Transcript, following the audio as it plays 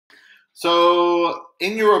So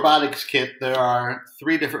in your robotics kit, there are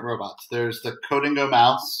three different robots. There's the Code and Go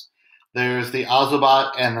mouse, there's the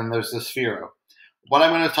Ozobot, and then there's the Sphero. What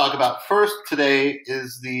I'm going to talk about first today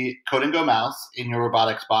is the Code and Go mouse in your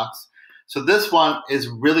robotics box. So this one is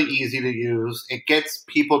really easy to use. It gets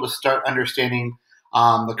people to start understanding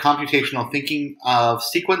the computational thinking of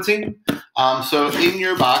sequencing. So in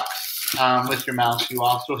your box with your mouse, you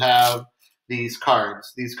also have these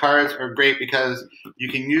cards. These cards are great because you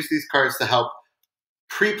can use these cards to help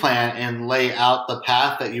pre-plan and lay out the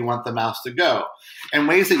path that you want the mouse to go. And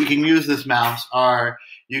ways that you can use this mouse are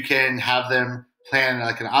you can have them plan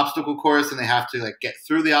like an obstacle course and they have to like get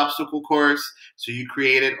through the obstacle course. So you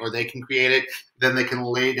create it or they can create it. Then they can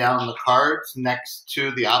lay down the cards next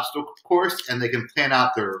to the obstacle course and they can plan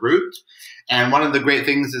out their route. And one of the great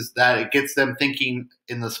things is that it gets them thinking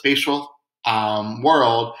in the spatial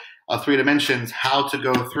world of three dimensions, how to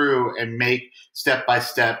go through and make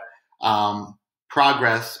step-by-step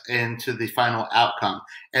progress into the final outcome.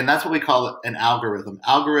 And that's what we call an algorithm.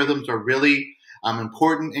 Algorithms are really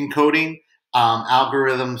important in coding.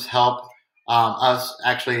 Algorithms help us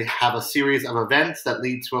actually have a series of events that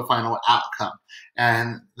lead to a final outcome.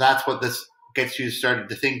 And that's what this gets you started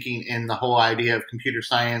to thinking in the whole idea of computer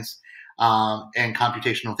science and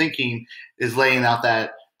computational thinking is laying out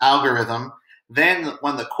that algorithm. Then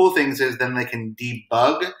one of the cool things is then they can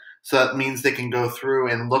debug. So that means they can go through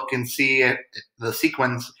and look and see the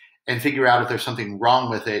sequence and figure out if there's something wrong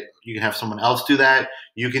with it. You can have someone else do that.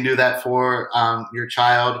 You can do that for your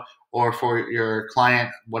child or for your client,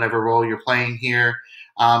 whatever role you're playing here.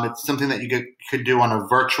 It's something that you could do on a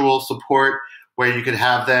virtual support where you could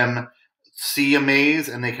have them see a maze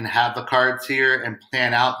and they can have the cards here and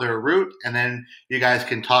plan out their route. And then you guys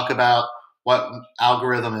can talk about what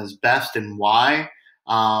algorithm is best and why,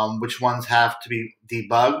 which ones have to be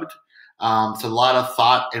debugged. So a lot of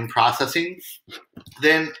thought and processing.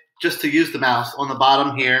 Then just to use the mouse on the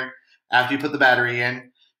bottom here, after you put the battery in,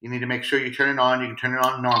 you need to make sure you turn it on. You can turn it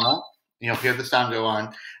on normal. You'll hear the sound go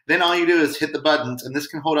on. Then all you do is hit the buttons, and this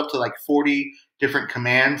can hold up to like 40 different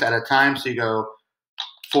commands at a time. So you go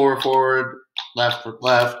forward, left,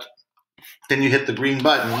 left. Then you hit the green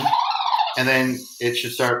button, and then it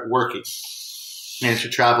should start working. And it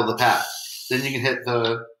should travel the path. Then you can hit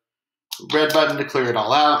the red button to clear it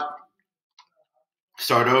all out,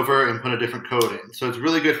 start over, and put a different code in. So it's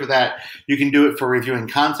really good for that. You can do it for reviewing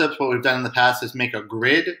concepts. What we've done in the past is make a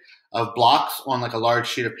grid of blocks on like a large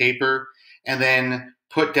sheet of paper and then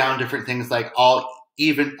put down different things like all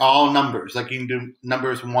numbers. Like you can do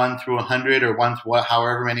numbers 1 through 100 or 1 through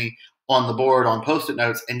however many on the board on Post-it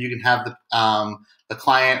notes, and you can have the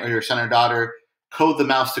client or your son or daughter code the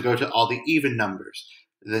mouse to go to all the even numbers.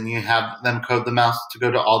 Then you have them code the mouse to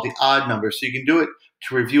go to all the odd numbers. So you can do it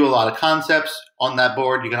to review a lot of concepts on that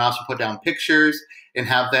board. You can also put down pictures and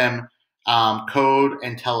have them code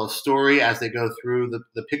and tell a story as they go through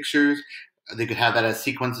the pictures. They could have that as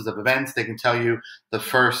sequences of events. They can tell you the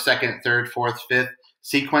first, second, third, fourth, fifth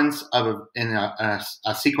sequence in a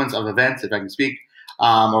sequence of events, if I can speak,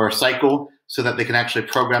 or a cycle, so that they can actually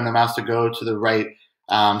program the mouse to go to the right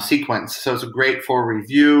sequence. So it's great for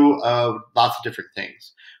review of lots of different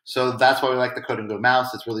things. So that's why we like the Code and Go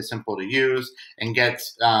mouse. It's really simple to use and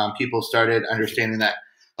gets people started understanding that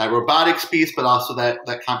robotics piece, but also that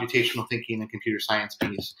computational thinking and computer science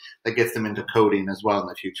piece that gets them into coding as well in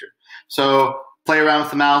the future. So play around with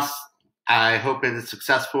the mouse. I hope it is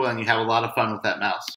successful and you have a lot of fun with that mouse.